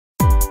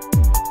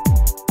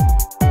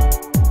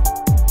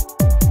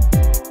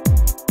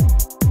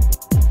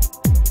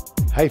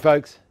Hey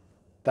folks,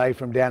 Dave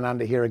from Down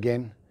Under here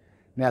again.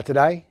 Now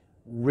today,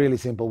 really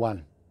simple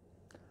one.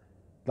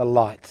 The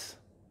lights.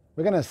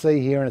 We're going to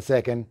see here in a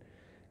second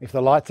if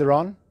the lights are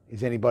on,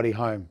 is anybody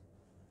home?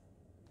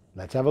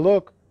 Let's have a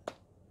look.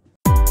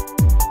 Alright,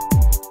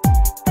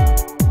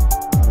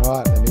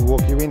 let me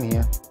walk you in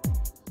here.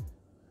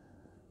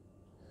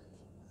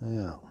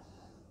 Now,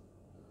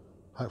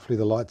 hopefully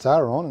the lights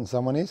are on and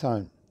someone is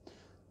home.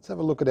 Let's have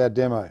a look at our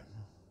demo.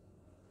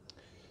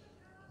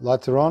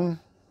 Lights are on.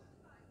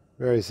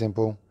 Very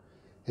simple.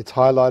 It's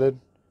highlighted.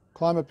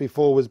 Climate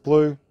before was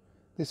blue.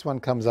 This one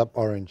comes up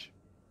orange.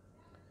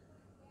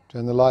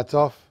 Turn the lights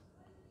off.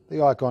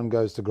 The icon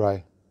goes to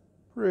grey.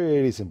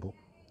 Pretty simple.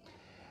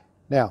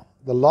 Now,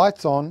 the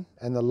lights on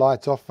and the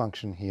lights off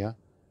function here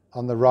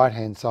on the right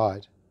hand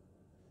side.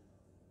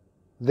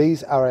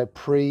 These are a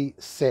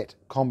preset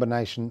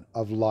combination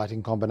of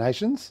lighting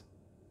combinations,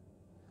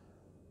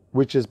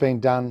 which has been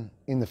done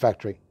in the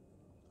factory.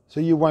 So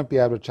you won't be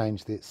able to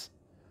change this.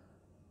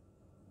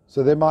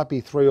 So there might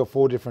be 3 or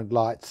 4 different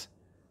lights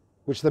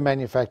which the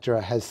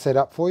manufacturer has set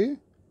up for you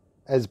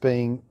as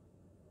being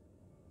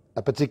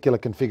a particular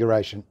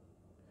configuration.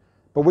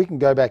 But we can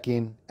go back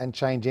in and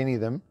change any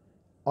of them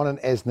on an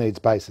as-needs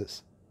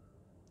basis.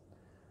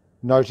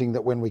 Noting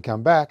that when we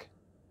come back,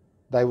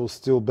 they will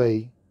still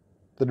be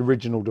the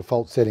original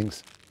default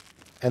settings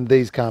and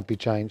these can't be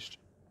changed.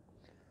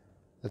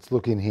 Let's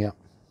look in here.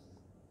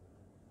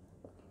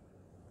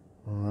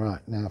 All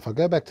right, now if I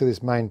go back to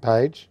this main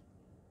page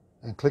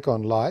and click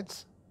on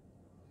lights,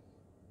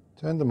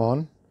 turn them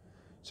on,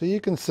 so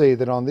you can see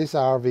that on this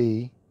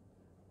RV,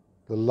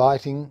 the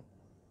lighting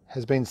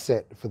has been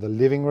set for the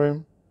living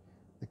room,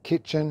 the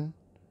kitchen,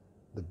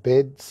 the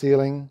bed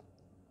ceiling,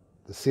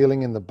 the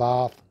ceiling in the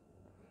bath,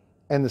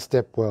 and the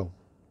stepwell.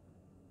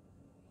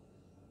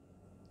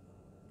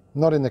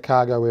 Not in the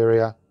cargo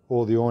area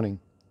or the awning.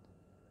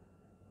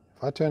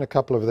 If I turn a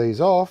couple of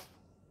these off,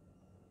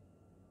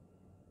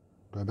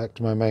 go back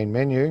to my main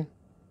menu,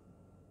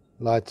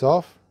 lights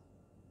off,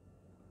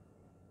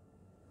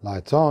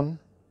 lights on,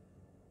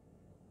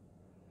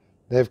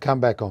 they've come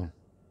back on.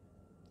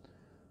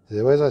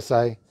 So as I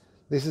say,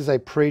 this is a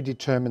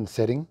predetermined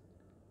setting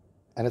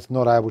and it's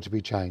not able to be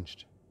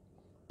changed.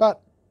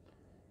 But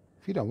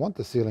if you don't want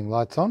the ceiling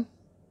lights on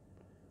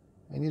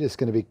and you're just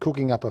going to be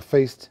cooking up a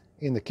feast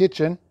in the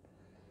kitchen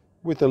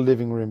with the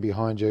living room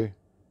behind you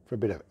for a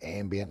bit of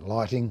ambient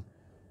lighting,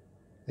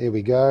 there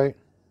we go,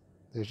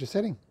 there's your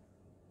setting.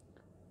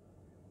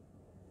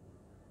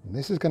 And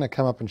this is going to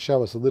come up and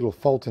show us a little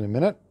fault in a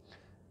minute.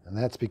 And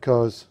that's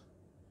because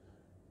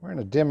we're in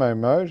a demo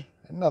mode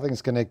and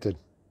nothing's connected.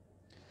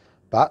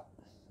 But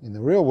in the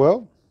real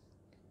world,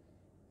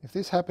 if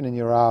this happened in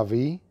your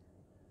RV,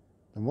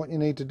 then what you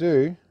need to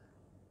do,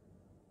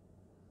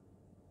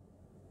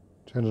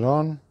 turn it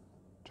on,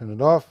 turn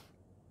it off,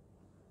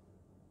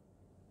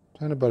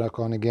 turn it back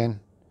on again,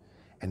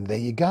 and there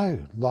you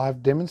go.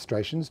 Live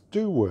demonstrations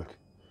do work.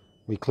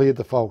 We cleared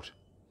the fault.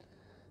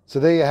 So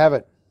there you have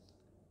it.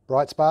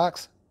 Bright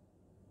sparks,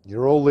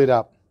 you're all lit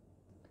up.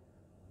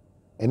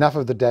 Enough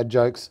of the dad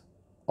jokes,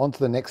 on to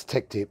the next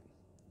tech tip.